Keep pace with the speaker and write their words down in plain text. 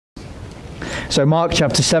So Mark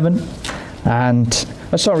chapter 7, and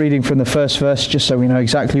let's start reading from the first verse just so we know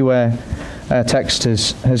exactly where our text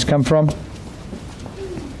has come from.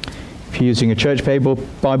 If you're using a church Bible,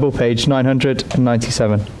 page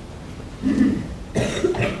 997.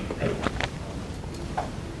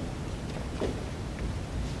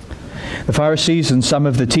 The Pharisees and some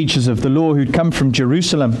of the teachers of the law who'd come from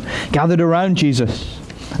Jerusalem gathered around Jesus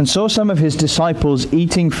and saw some of his disciples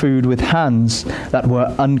eating food with hands that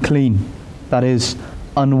were unclean, that is,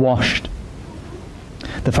 unwashed.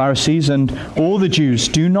 The Pharisees and all the Jews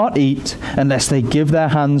do not eat unless they give their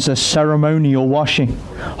hands a ceremonial washing,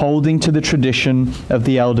 holding to the tradition of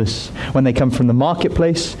the elders. When they come from the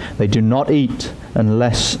marketplace, they do not eat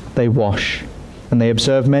unless they wash. And they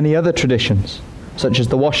observe many other traditions, such as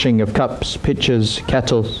the washing of cups, pitchers,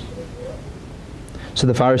 kettles. So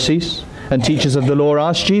the Pharisees and teachers of the law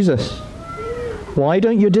asked Jesus, "Why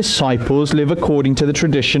don't your disciples live according to the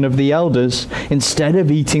tradition of the elders instead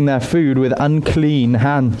of eating their food with unclean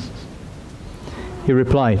hands?" He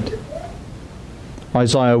replied,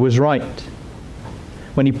 "Isaiah was right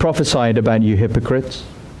when he prophesied about you hypocrites.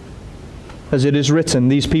 As it is written,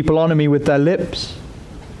 these people honor me with their lips,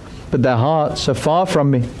 but their hearts are far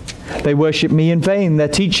from me. They worship me in vain. Their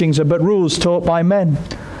teachings are but rules taught by men.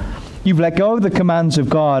 You've let go of the commands of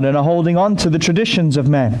God and are holding on to the traditions of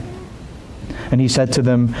men." And he said to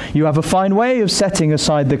them, "You have a fine way of setting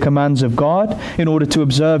aside the commands of God in order to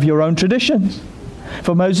observe your own traditions.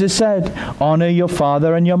 For Moses said, 'Honor your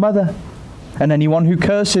father and your mother,' and anyone who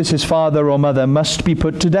curses his father or mother must be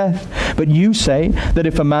put to death. But you say that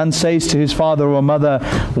if a man says to his father or mother,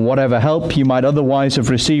 'Whatever help you might otherwise have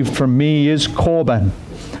received from me is korban,'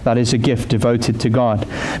 that is a gift devoted to God,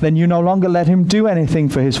 then you no longer let him do anything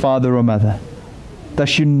for his father or mother.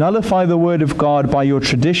 Thus you nullify the word of God by your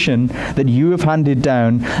tradition that you have handed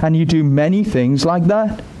down, and you do many things like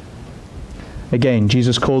that." Again,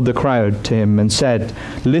 Jesus called the crowd to him and said,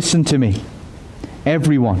 "Listen to me,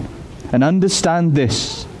 everyone, and understand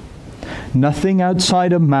this. Nothing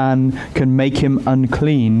outside a man can make him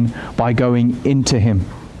unclean by going into him.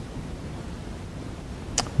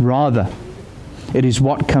 Rather, it is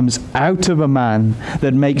what comes out of a man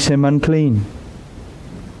that makes him unclean."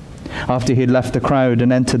 After he had left the crowd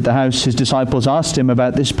and entered the house, his disciples asked him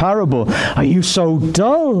about this parable. "Are you so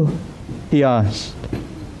dull?" he asked.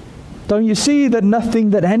 "Don't you see that nothing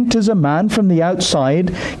that enters a man from the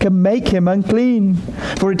outside can make him unclean?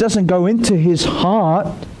 For it doesn't go into his heart,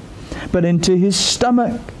 but into his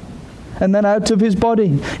stomach, and then out of his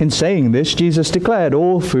body." In saying this, Jesus declared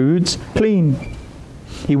all foods clean.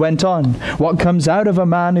 He went on, "What comes out of a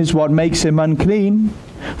man is what makes him unclean.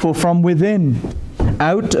 For from within,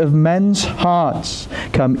 out of men's hearts,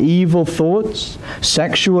 come evil thoughts,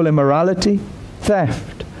 sexual immorality,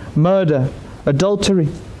 theft, murder, adultery,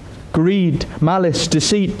 greed, malice,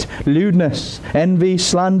 deceit, lewdness, envy,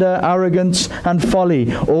 slander, arrogance, and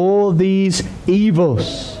folly. All these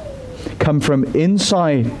evils come from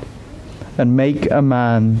inside and make a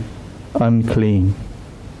man unclean."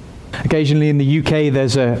 Occasionally in the UK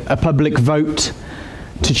there's a public vote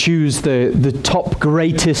to choose the top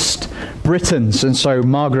greatest Britons. And so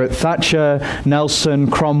Margaret Thatcher, Nelson,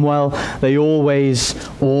 Cromwell, they always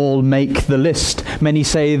all make the list. Many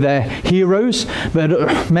say they're heroes,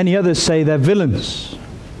 but many others say they're villains.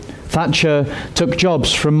 Thatcher took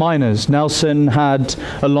jobs from miners. Nelson had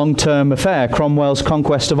a long-term affair. Cromwell's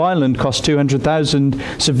conquest of Ireland cost 200,000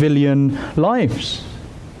 civilian lives.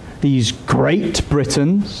 These great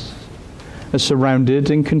Britons are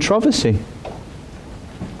surrounded in controversy.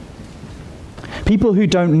 People who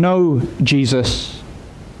don't know Jesus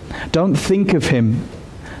don't think of him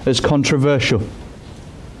as controversial.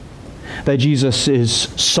 Their Jesus is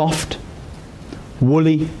soft,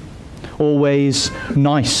 woolly, always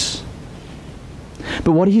nice.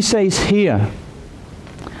 But what he says here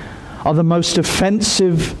are the most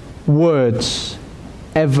offensive words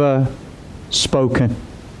ever spoken.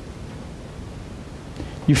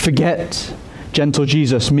 You forget gentle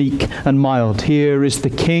Jesus, meek and mild. Here is the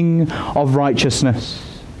King of righteousness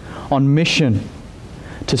on mission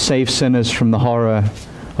to save sinners from the horror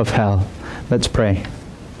of hell. Let's pray.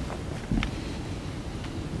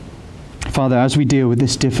 Father, as we deal with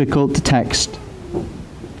this difficult text,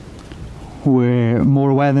 we're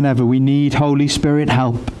more aware than ever we need Holy Spirit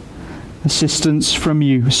help, assistance from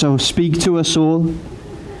you. So speak to us all.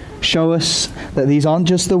 Show us that these aren't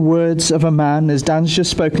just the words of a man, as Dan's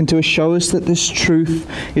just spoken to us. Show us that this truth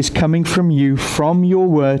is coming from you, from your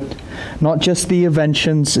word, not just the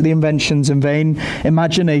inventions and vain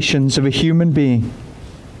imaginations of a human being.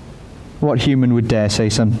 What human would dare say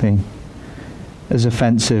something as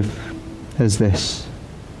offensive as this?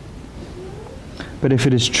 But if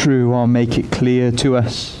it is true, I'll make it clear to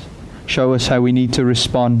us. Show us how we need to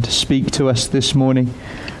respond. Speak to us this morning,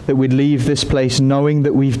 that we'd leave this place knowing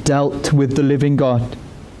that we've dealt with the living God.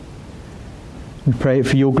 We pray it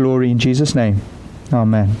for your glory in Jesus' name.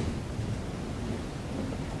 Amen.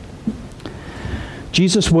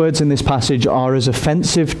 Jesus' words in this passage are as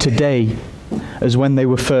offensive today as when they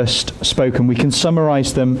were first spoken. We can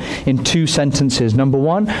summarize them in 2 sentences. Number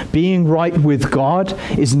 1, being right with God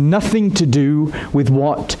is nothing to do with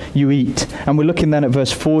what you eat. And we're looking then at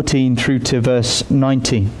verse 14 through to verse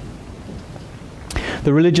 19.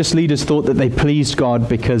 The religious leaders thought that they pleased God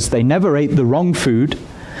because they never ate the wrong food,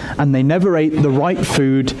 and they never ate the right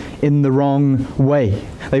food in the wrong way.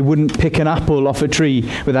 They wouldn't pick an apple off a tree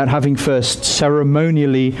without having first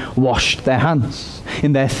ceremonially washed their hands.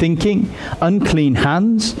 In their thinking, unclean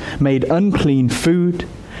hands made unclean food,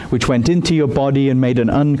 which went into your body and made an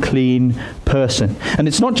unclean person. And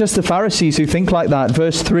it's not just the Pharisees who think like that.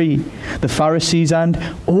 Verse 3, the Pharisees and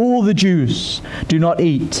all the Jews do not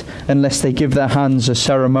eat unless they give their hands a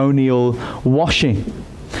ceremonial washing.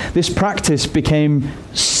 This practice became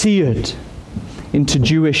seared into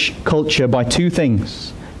Jewish culture by 2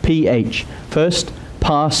 things. PH. First,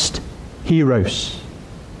 past heroes.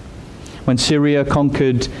 When Syria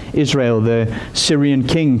conquered Israel, the Syrian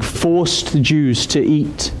king forced the Jews to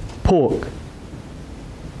eat pork.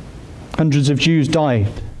 Hundreds of Jews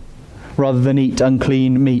died rather than eat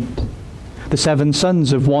unclean meat. The 7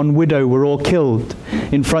 sons of one widow were all killed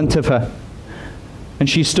in front of her. And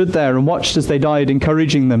she stood there and watched as they died,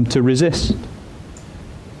 encouraging them to resist.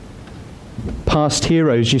 Past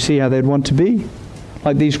heroes, you see how they'd want to be?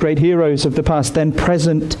 Like these great heroes of the past. Then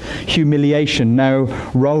present humiliation. Now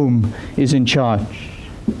Rome is in charge.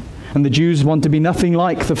 And the Jews want to be nothing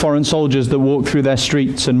like the foreign soldiers that walk through their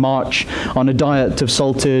streets and march on a diet of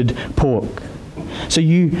salted pork. So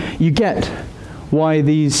you get why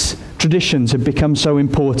these traditions have become so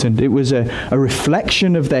important. It was a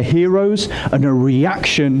reflection of their heroes and a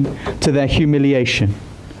reaction to their humiliation.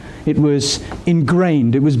 It was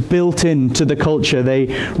ingrained, it was built into the culture. They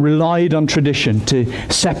relied on tradition to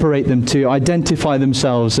separate them, to identify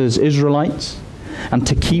themselves as Israelites, and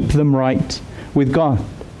to keep them right with God.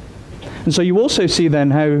 And so you also see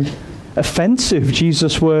then how offensive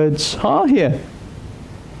Jesus' words are here.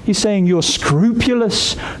 He's saying your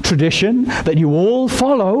scrupulous tradition that you all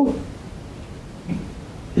follow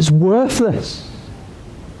is worthless.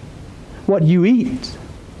 What you eat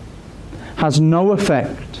has no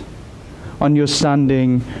effect on your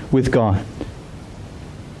standing with God.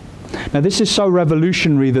 Now this is so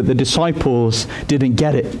revolutionary that the disciples didn't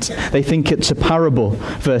get it. They think it's a parable,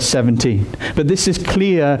 verse 17. But this is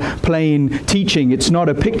clear, plain teaching. It's not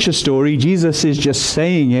a picture story. Jesus is just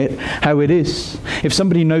saying it how it is. If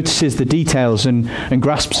somebody notices the details and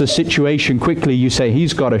grasps a situation quickly, you say,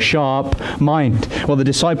 he's got a sharp mind. Well, the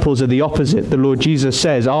disciples are the opposite. The Lord Jesus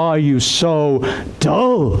says, are you so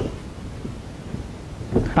dull?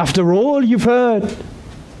 After all you've heard,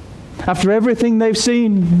 after everything they've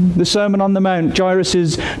seen, the Sermon on the Mount,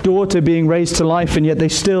 Jairus' daughter being raised to life, and yet they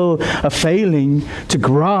still are failing to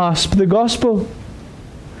grasp the gospel.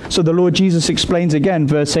 So the Lord Jesus explains again,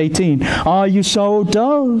 verse 18, are you so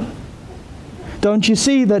dull? Don't you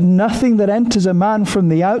see that nothing that enters a man from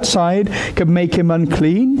the outside can make him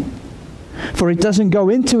unclean? For it doesn't go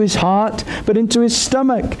into his heart, but into his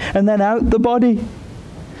stomach, and then out the body.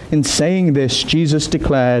 In saying this, Jesus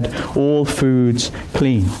declared all foods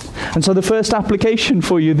clean. And so the first application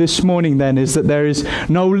for you this morning then is that there is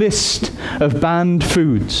no list of banned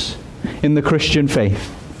foods in the Christian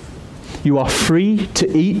faith. You are free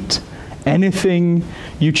to eat anything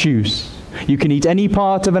you choose. You can eat any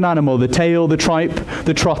part of an animal, the tail, the tripe,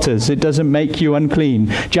 the trotters. It doesn't make you unclean.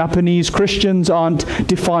 Japanese Christians aren't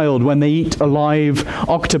defiled when they eat a live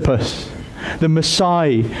octopus. The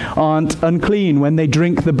Maasai aren't unclean when they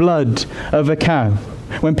drink the blood of a cow.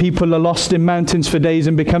 When people are lost in mountains for days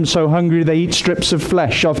and become so hungry they eat strips of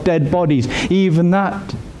flesh off dead bodies, even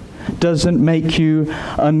that doesn't make you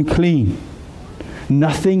unclean.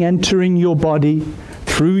 Nothing entering your body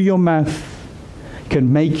through your mouth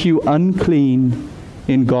can make you unclean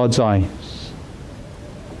in God's eyes.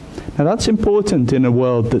 Now that's important in a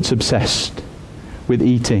world that's obsessed with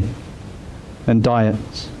eating and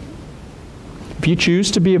diets. If you choose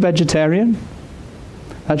to be a vegetarian,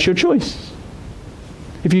 that's your choice.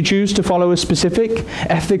 If you choose to follow a specific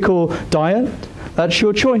ethical diet, that's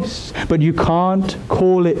your choice. But you can't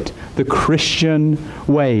call it the Christian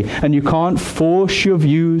way, and you can't force your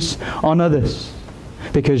views on others,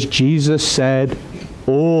 because Jesus said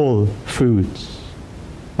all foods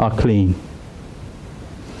are clean.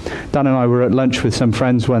 Dan and I were at lunch with some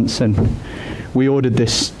friends once, and we ordered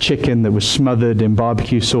this chicken that was smothered in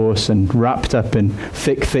barbecue sauce and wrapped up in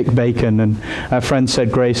thick bacon. And our friend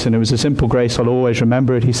said grace, and it was a simple grace. I'll always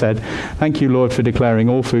remember it. He said, "Thank you, Lord, for declaring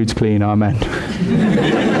all foods clean. Amen."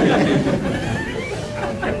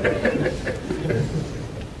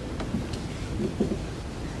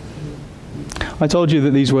 I told you that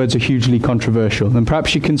these words are hugely controversial, and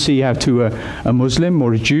perhaps you can see how to a Muslim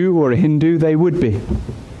or a Jew or a Hindu they would be.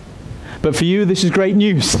 But for you, this is great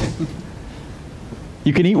news.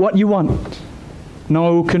 You can eat what you want.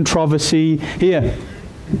 No controversy here.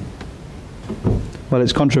 Well,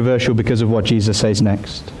 it's controversial because of what Jesus says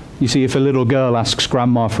next. You see, if a little girl asks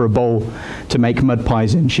grandma for a bowl to make mud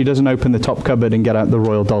pies in, she doesn't open the top cupboard and get out the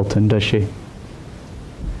Royal Doulton, does she?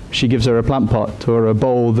 She gives her a plant pot or a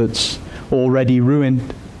bowl that's already ruined.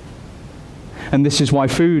 And this is why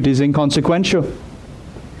food is inconsequential.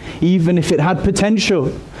 Even if it had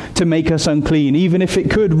potential to make us unclean, even if it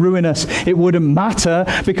could ruin us, it wouldn't matter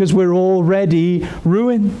because we're already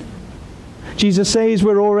ruined. Jesus says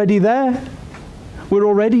we're already there. We're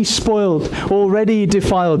already spoiled, already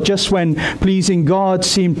defiled. Just when pleasing God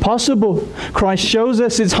seemed possible, Christ shows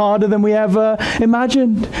us it's harder than we ever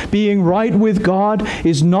imagined. Being right with God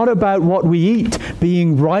is not about what we eat.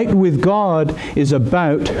 Being right with God is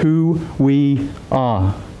about who we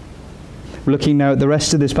are. Looking now at the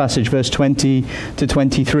rest of this passage, verse 20 to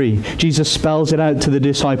 23. Jesus spells it out to the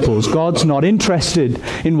disciples. God's not interested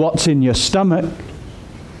in what's in your stomach.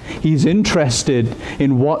 He's interested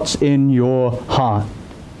in what's in your heart.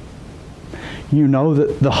 You know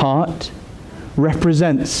that the heart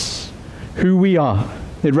represents who we are.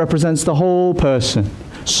 It represents the whole person.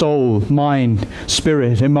 Soul, mind,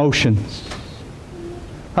 spirit, emotions.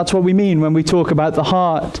 That's what we mean when we talk about the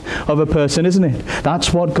heart of a person, isn't it?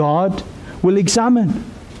 That's what God will examine.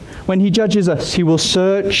 When he judges us, he will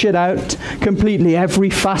search it out completely. Every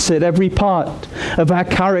facet, every part of our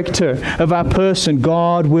character, of our person,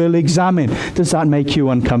 God will examine. Does that make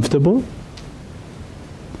you uncomfortable?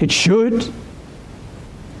 It should.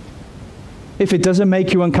 If it doesn't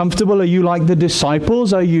make you uncomfortable, are you like the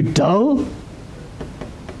disciples? Are you dull?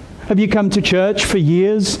 Have you come to church for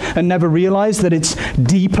years and never realized that it's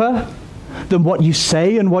deeper than what you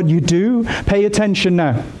say and what you do? Pay attention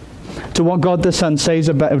now to what God the Son says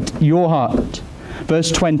about your heart.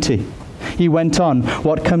 Verse 20. He went on,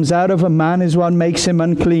 what comes out of a man is what makes him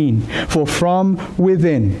unclean. For from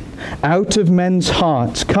within, out of men's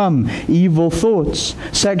hearts, come evil thoughts,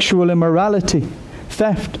 sexual immorality,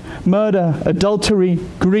 theft, murder, adultery,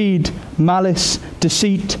 greed, malice,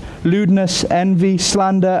 deceit, lewdness, envy,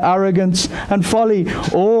 slander, arrogance, and folly.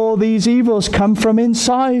 All these evils come from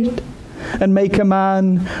inside and make a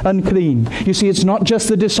man unclean. You see, it's not just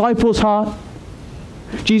the disciples' heart.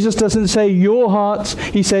 Jesus doesn't say your hearts,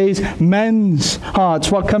 he says men's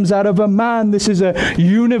hearts. What comes out of a man? This is a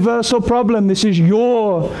universal problem. This is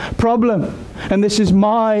your problem. And this is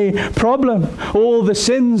my problem. All the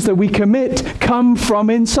sins that we commit come from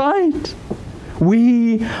inside.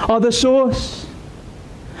 We are the source.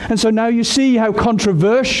 And so now you see how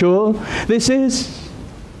controversial this is.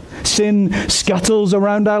 Sin scuttles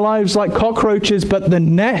around our lives like cockroaches, but the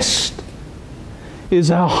nest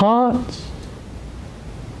is our heart.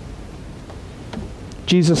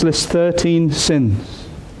 Jesus lists 13 sins,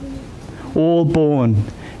 all born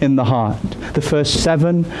in the heart. The first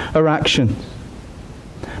 7 are actions.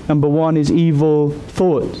 Number 1 is evil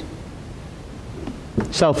thought.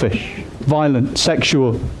 Selfish, violent,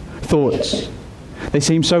 sexual thoughts. They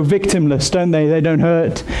seem so victimless, don't they? They don't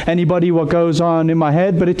hurt anybody what goes on in my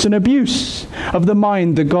head, but it's an abuse of the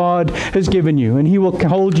mind that God has given you, and he will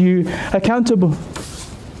hold you accountable.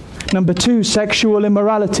 Number 2, sexual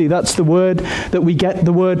immorality. That's the word that we get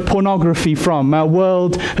the word pornography from. Our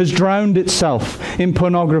world has drowned itself in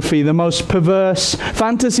pornography. The most perverse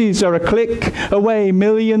fantasies are a click away.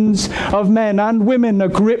 Millions of men and women are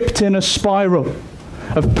gripped in a spiral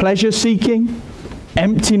of pleasure-seeking,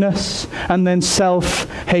 emptiness, and then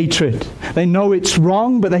self-hatred. They know it's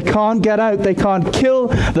wrong, but they can't get out. They can't kill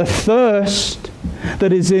the thirst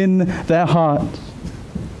that is in their heart.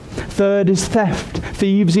 Third is theft.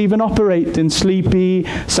 Thieves even operate in sleepy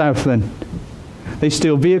Southland. They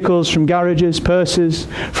steal vehicles from garages, purses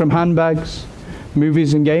from handbags,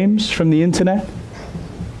 movies and games from the internet.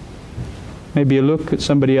 Maybe a look at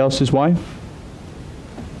somebody else's wife.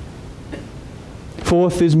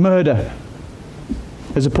 Fourth is murder.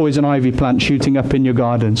 There's a poison ivy plant shooting up in your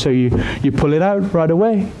garden, so you pull it out right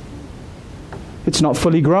away. It's not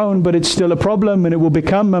fully grown, but it's still a problem, and it will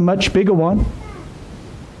become a much bigger one.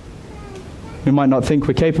 We might not think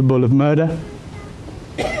we're capable of murder,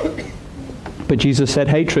 but Jesus said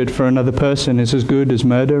hatred for another person is as good as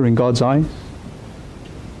murder in God's eyes.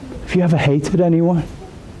 Have you ever hated anyone?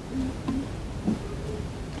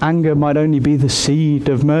 Anger might only be the seed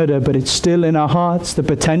of murder, but it's still in our hearts. The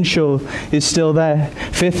potential is still there.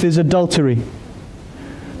 Fifth is adultery.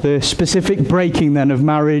 The specific breaking then of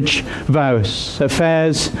marriage vows.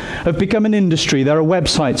 Affairs have become an industry. There are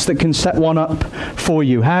websites that can set one up for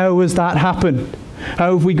you. How has that happened?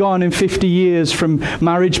 How have we gone in 50 years from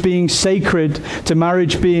marriage being sacred to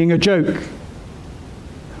marriage being a joke?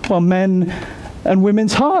 Well, men and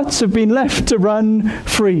women's hearts have been left to run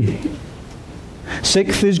free.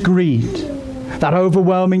 Sixth is greed, that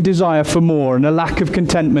overwhelming desire for more and a lack of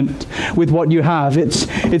contentment with what you have.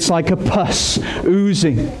 It's like a pus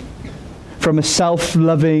oozing from a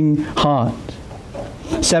self-loving heart.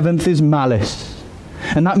 Seventh is malice,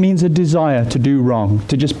 and that means a desire to do wrong,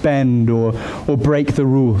 to just bend or break the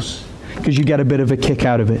rules, because you get a bit of a kick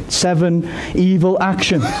out of it. 7, evil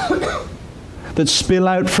actions that spill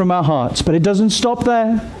out from our hearts, but it doesn't stop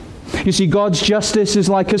there. You see, God's justice is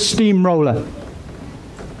like a steamroller,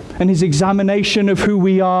 and his examination of who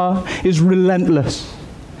we are is relentless.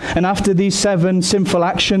 And after these 7 sinful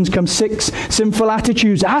actions come 6 sinful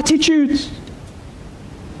attitudes. Attitudes!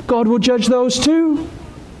 God will judge those too.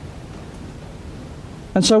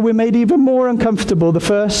 And so we're made even more uncomfortable. The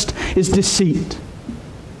first is deceit.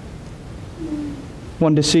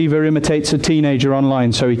 One deceiver imitates a teenager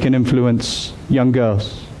online so he can influence young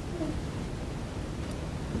girls.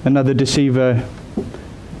 Another deceiver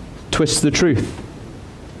twists the truth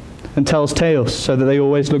and tells tales so that they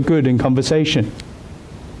always look good in conversation.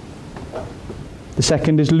 The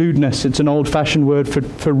second is lewdness. It's an old-fashioned word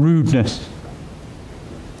for rudeness.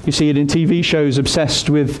 You see it in TV shows obsessed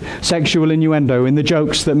with sexual innuendo, in the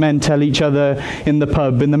jokes that men tell each other in the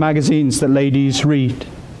pub, in the magazines that ladies read.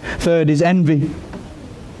 Third is envy.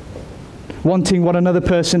 Wanting what another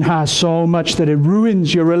person has so much that it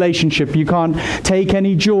ruins your relationship. You can't take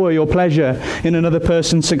any joy or pleasure in another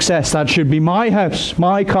person's success. That should be my house,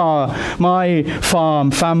 my car, my farm,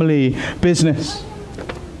 family, business.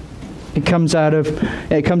 It comes out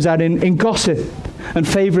in gossip and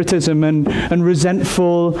favoritism and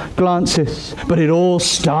resentful glances. But it all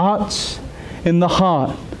starts in the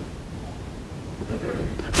heart.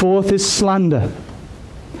 Fourth is slander.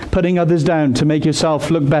 Putting others down to make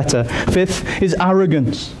yourself look better. Fifth is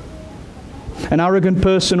arrogance. An arrogant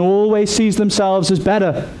person always sees themselves as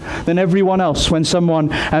better than everyone else. When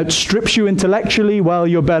someone outstrips you intellectually, well,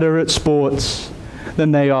 you're better at sports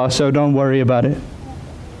than they are, so don't worry about it.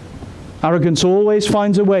 Arrogance always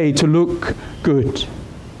finds a way to look good.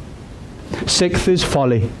 Sixth is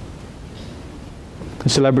folly. A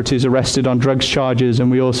celebrity is arrested on drugs charges,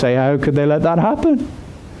 and we all say, how could they let that happen?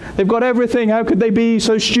 They've got everything. How could they be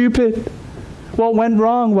so stupid? What went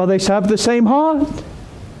wrong? Well, they have the same heart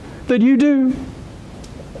that you do.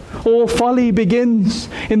 All folly begins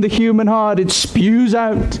in the human heart. It spews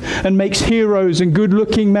out and makes heroes and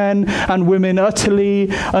good-looking men and women utterly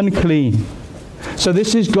unclean. So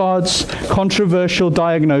this is God's controversial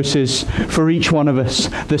diagnosis for each one of us.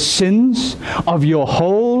 The sins of your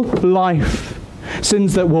whole life,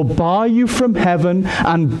 sins that will bar you from heaven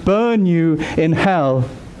and burn you in hell,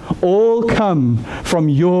 all come from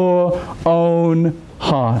your own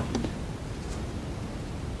heart.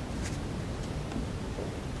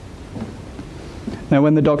 Now,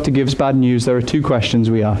 when the doctor gives bad news, there are 2 questions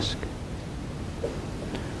we ask.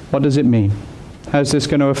 What does it mean? How's this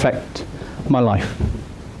going to affect my life?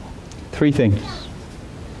 3 things.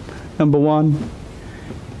 Number 1,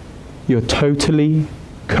 you're totally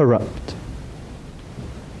corrupt.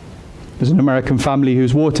 There's an American family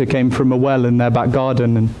whose water came from a well in their back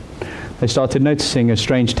garden, and they started noticing a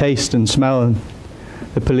strange taste and smell, and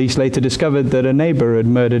the police later discovered that a neighbor had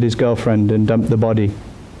murdered his girlfriend and dumped the body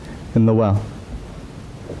in the well.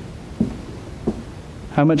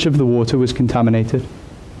 How much of the water was contaminated?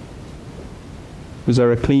 Was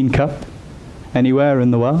there a clean cup anywhere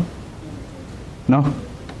in the well? No.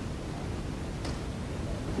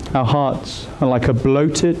 Our hearts are like a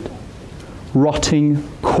bloated, rotting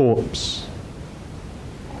corpse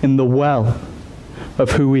in the well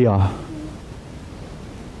of who we are.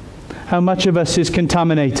 How much of us is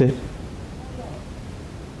contaminated?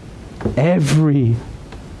 Every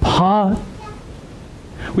part.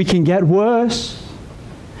 We can get worse.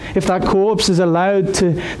 If that corpse is allowed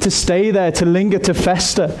to stay there, to linger, to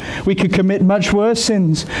fester, we could commit much worse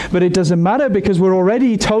sins. But it doesn't matter because we're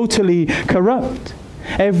already totally corrupt.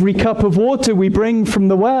 Every cup of water we bring from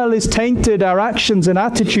the well is tainted. Our actions and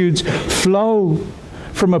attitudes flow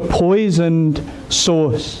from a poisoned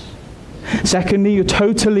source. Secondly, you're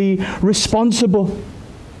totally responsible.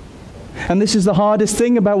 And this is the hardest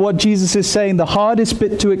thing about what Jesus is saying, the hardest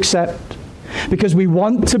bit to accept. because we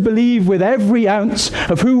want to believe with every ounce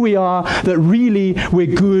of who we are that really we're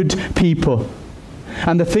good people.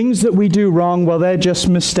 And the things that we do wrong, well, they're just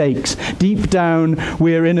mistakes. Deep down,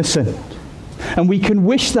 we're innocent. And we can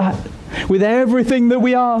wish that with everything that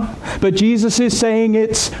we are. But Jesus is saying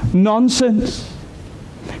it's nonsense.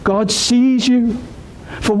 God sees you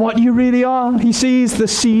for what you really are. He sees the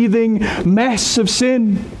seething mess of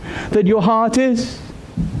sin that your heart is.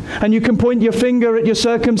 And you can point your finger at your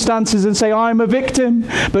circumstances and say, I'm a victim.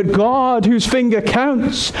 But God, whose finger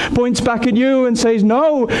counts, points back at you and says,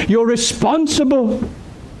 no, you're responsible.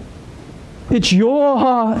 It's your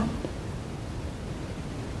heart.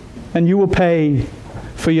 And you will pay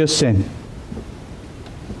for your sin.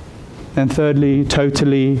 And thirdly,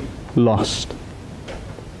 totally lost.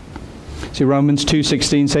 See, Romans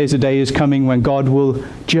 2:16 says a day is coming when God will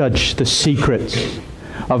judge the secrets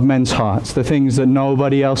of men's hearts, the things that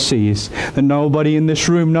nobody else sees, that nobody in this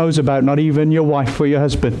room knows about, not even your wife or your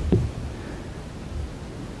husband.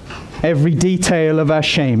 Every detail of our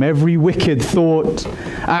shame, every wicked thought,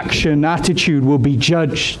 action, attitude will be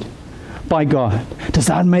judged by God. Does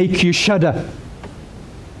that make you shudder?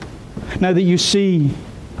 Now that you see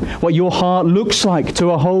what your heart looks like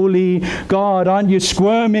to a holy God, aren't you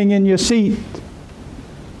squirming in your seat?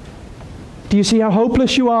 Do you see how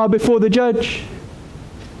hopeless you are before the judge?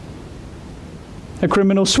 A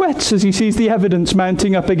criminal sweats as he sees the evidence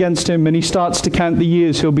mounting up against him, and he starts to count the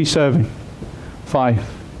years he'll be serving. 5,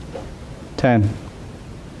 10,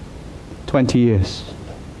 20 years.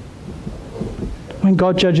 When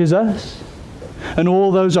God judges us, and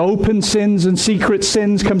all those open sins and secret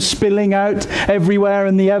sins come spilling out everywhere,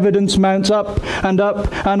 and the evidence mounts up and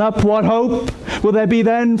up and up, what hope will there be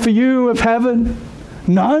then for you of heaven?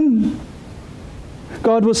 None.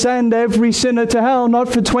 God will send every sinner to hell,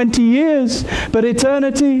 not for 20 years, but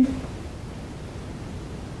eternity.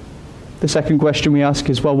 The second question we ask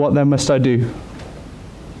is, well, what then must I do?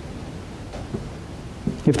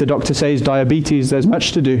 If the doctor says diabetes, there's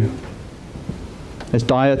much to do. There's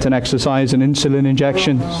diet and exercise and insulin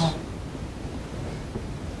injections.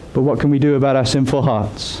 But what can we do about our sinful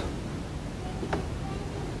hearts?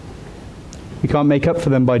 We can't make up for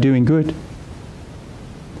them by doing good.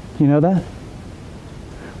 You know that?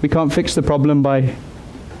 We can't fix the problem by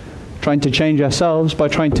trying to change ourselves, by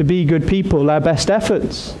trying to be good people. Our best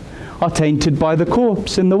efforts are tainted by the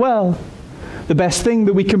corpse in the well. The best thing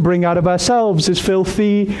that we can bring out of ourselves is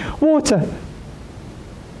filthy water.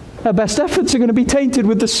 Our best efforts are going to be tainted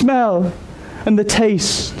with the smell and the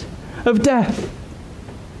taste of death.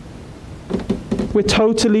 We're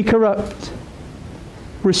totally corrupt,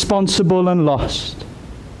 responsible and lost.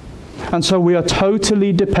 And so we are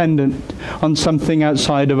totally dependent on something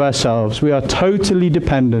outside of ourselves. We are totally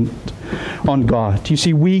dependent on God. You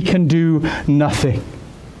see, we can do nothing.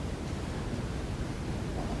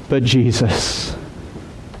 But Jesus,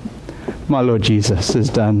 my Lord Jesus, has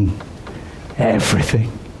done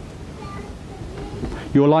everything.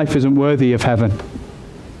 Your life isn't worthy of heaven.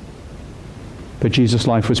 But Jesus'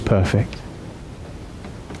 life was perfect.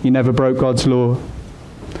 He never broke God's law.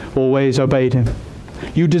 Always obeyed him.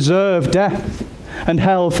 You deserve death and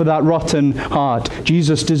hell for that rotten heart.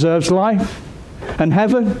 Jesus deserves life and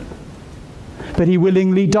heaven. But he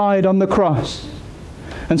willingly died on the cross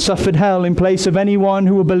and suffered hell in place of anyone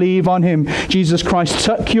who will believe on him. Jesus Christ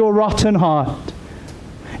took your rotten heart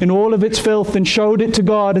in all of its filth and showed it to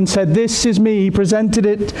God and said, this is me. He presented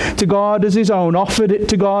it to God as his own, offered it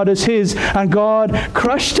to God as his, and God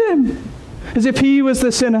crushed him as if he was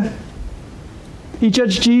the sinner. He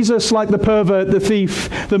judged Jesus like the pervert, the thief,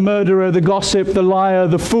 the murderer, the gossip, the liar,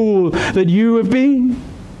 the fool that you have been.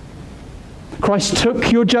 Christ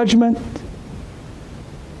took your judgment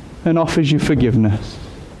and offers you forgiveness.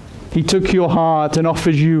 He took your heart and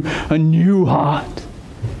offers you a new heart.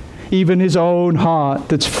 Even his own heart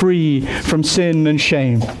that's free from sin and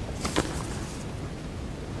shame.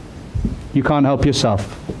 You can't help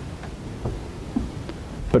yourself,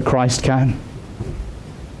 but Christ can.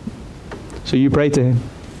 So you pray to him.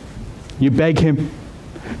 You beg him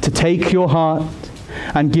to take your heart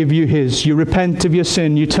and give you his. You repent of your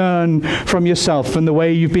sin. You turn from yourself and the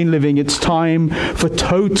way you've been living. It's time for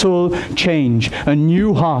total change. A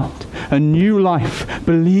new heart, a new life.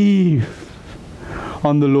 Believe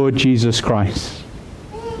on the Lord Jesus Christ.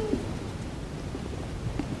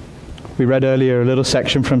 We read earlier a little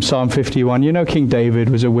section from Psalm 51. You know, King David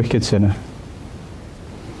was a wicked sinner.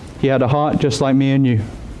 He had a heart just like me and you.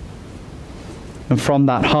 And from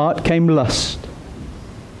that heart came lust.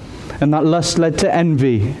 And that lust led to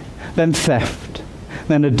envy, then theft,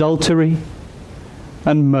 then adultery,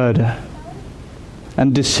 and murder,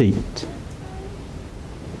 and deceit.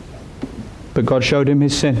 But God showed him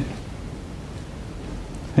his sin.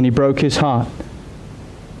 And he broke his heart.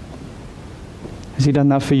 Has he done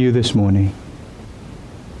that for you this morning?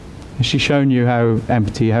 Has she shown you how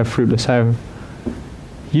empty, how fruitless, how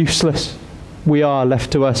useless we are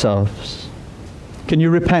left to ourselves? Can you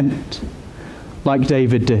repent like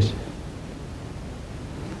David did?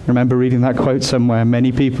 I remember reading that quote somewhere.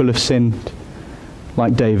 Many people have sinned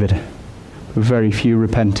like David, but very few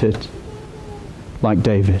repented like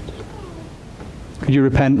David. Could you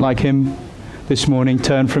repent like him this morning?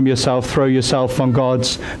 Turn from yourself, throw yourself on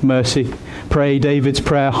God's mercy. Pray David's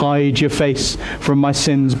prayer, hide your face from my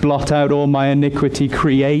sins, blot out all my iniquity,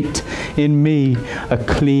 create in me a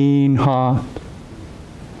clean heart.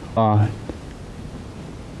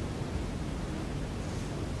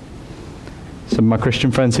 Some of my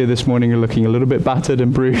Christian friends here this morning are looking a little bit battered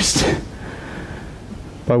and bruised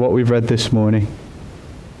by what we've read this morning.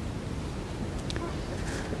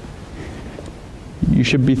 You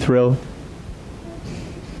should be thrilled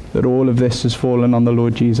that all of this has fallen on the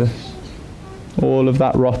Lord Jesus. All of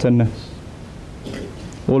that rottenness,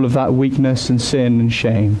 all of that weakness and sin and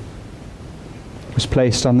shame was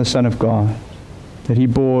placed on the Son of God, that he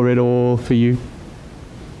bore it all for you,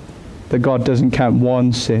 that God doesn't count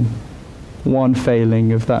one sin, one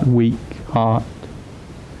failing of that weak heart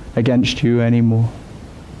against you anymore.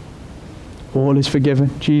 All is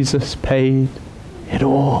forgiven. Jesus paid it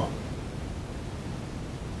all.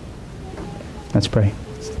 Let's pray.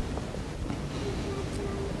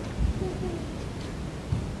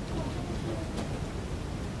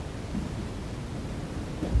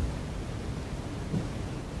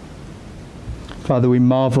 Father, we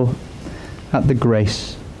marvel at the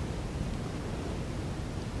grace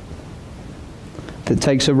that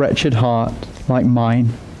takes a wretched heart like mine,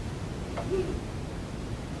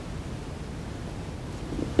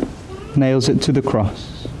 nails it to the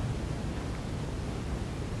cross,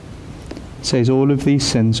 says all of these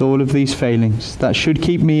sins, all of these failings that should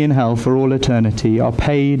keep me in hell for all eternity are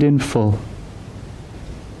paid in full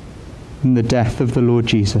in the death of the Lord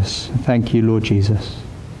Jesus. Thank you, Lord Jesus,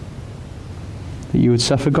 that you would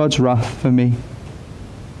suffer God's wrath for me.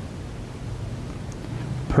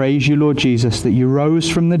 Praise you, Lord Jesus, that you rose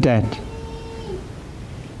from the dead.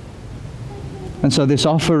 And so this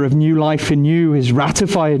offer of new life in you is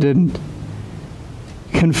ratified and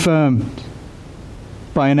confirmed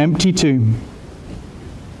by an empty tomb.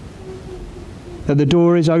 That the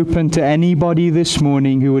door is open to anybody this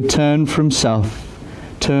morning who would turn from self,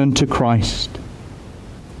 turn to Christ.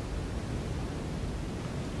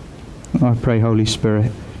 I pray, Holy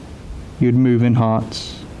Spirit, you'd move in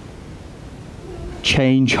hearts,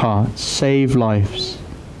 change hearts, save lives,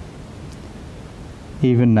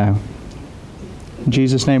 even now. In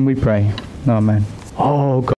Jesus' name we pray. Amen. Oh God.